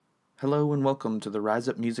Hello and welcome to the Rise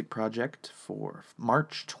Up Music Project for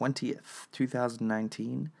March 20th,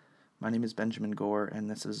 2019. My name is Benjamin Gore, and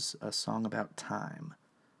this is a song about time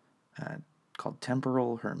called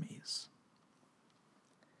Temporal Hermes.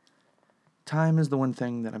 Time is the one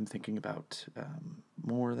thing that I'm thinking about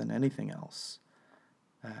more than anything else.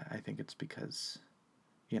 I think it's because,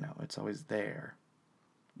 it's always there,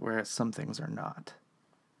 whereas some things are not.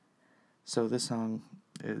 So this song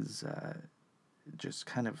is just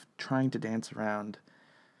kind of trying to dance around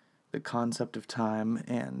the concept of time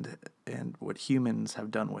and what humans have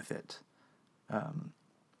done with it,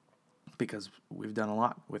 because we've done a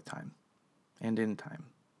lot with time and in time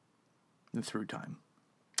and through time,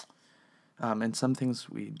 and some things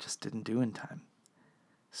we just didn't do in time.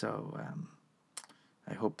 So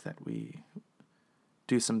I hope that we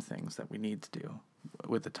do some things that we need to do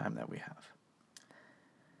with the time that we have.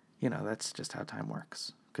 That's just how time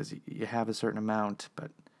works. Because you have a certain amount, but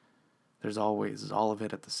there's always all of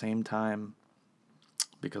it at the same time,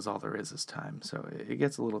 because all there is time. So it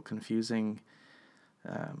gets a little confusing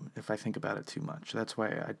if I think about it too much. That's why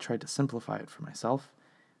I tried to simplify it for myself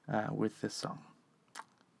with this song,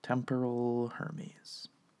 Temporal Hermes.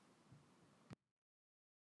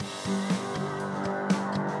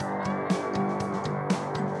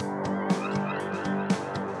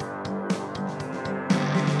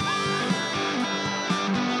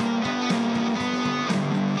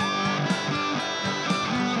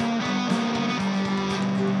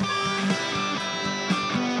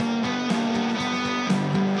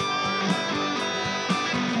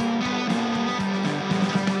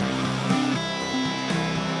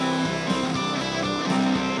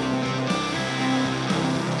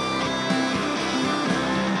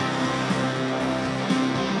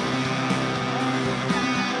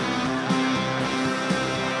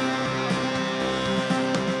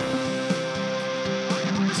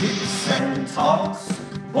 Ticks and talks,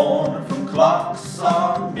 born from clocks,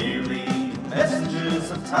 are merely messengers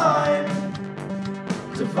of time,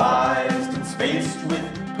 devised and spaced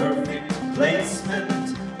with perfect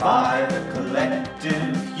placement by the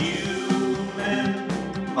collective human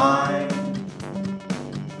mind.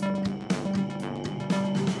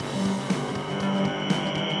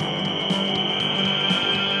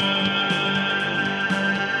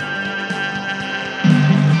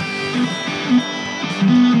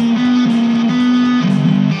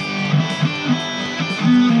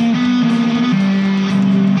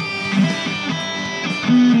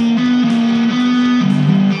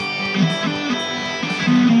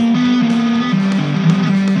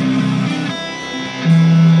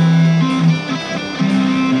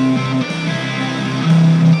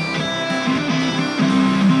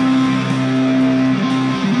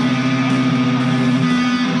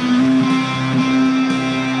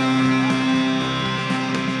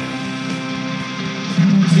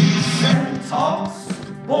 Ticks and talks,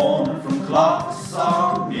 born from clocks,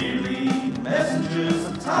 are merely messengers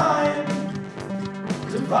of time,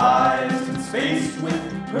 devised and spaced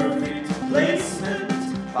with perfect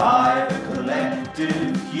placement by the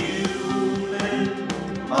collective human